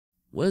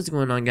What is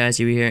going on, guys?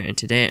 Here, and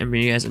today I'm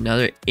bringing you guys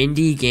another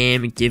indie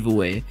game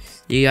giveaway.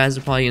 You guys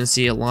are probably going to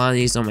see a lot of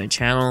these on my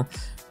channel,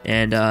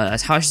 and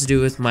that's how it has to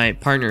do with my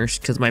partners,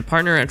 because my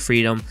partner at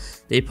Freedom,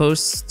 they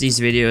post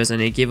these videos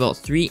and they give out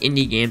 3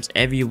 indie games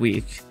every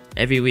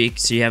week,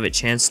 so you have a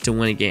chance to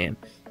win a game.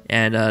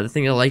 And the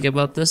thing I like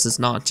about this is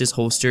not just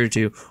holstered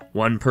to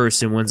one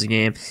person wins a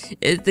game.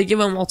 They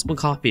give out multiple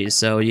copies,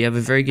 so you have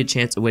a very good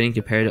chance of winning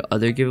compared to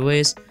other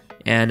giveaways.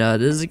 And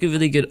this is a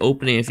really good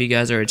opening if you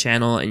guys are a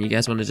channel and you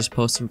guys want to just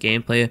post some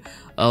gameplay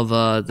of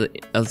the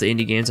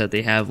indie games that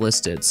they have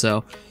listed.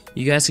 So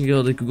you guys can go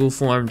to the Google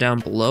form down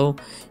below.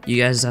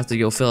 You guys have to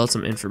go fill out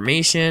some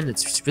information.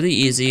 It's really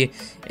easy,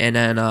 and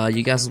then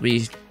you guys will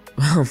be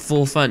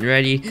full fun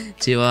ready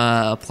to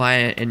apply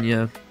it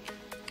and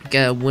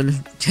get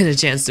a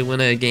chance to win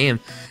a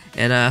game.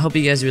 And I hope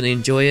you guys really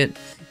enjoy it.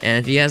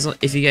 And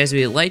if you guys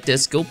really like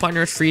this, go partner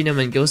with Freedom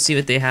and go see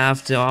what they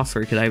have to offer,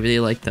 because I really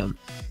like them.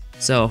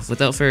 So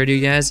without further ado,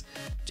 guys,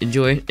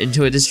 enjoy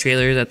this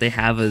trailer that they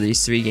have of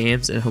these 3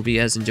 games, and hope you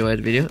guys enjoyed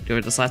the video. Don't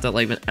forget to slap that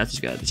like button and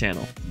subscribe to the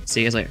channel. See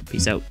you guys later.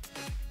 Peace out.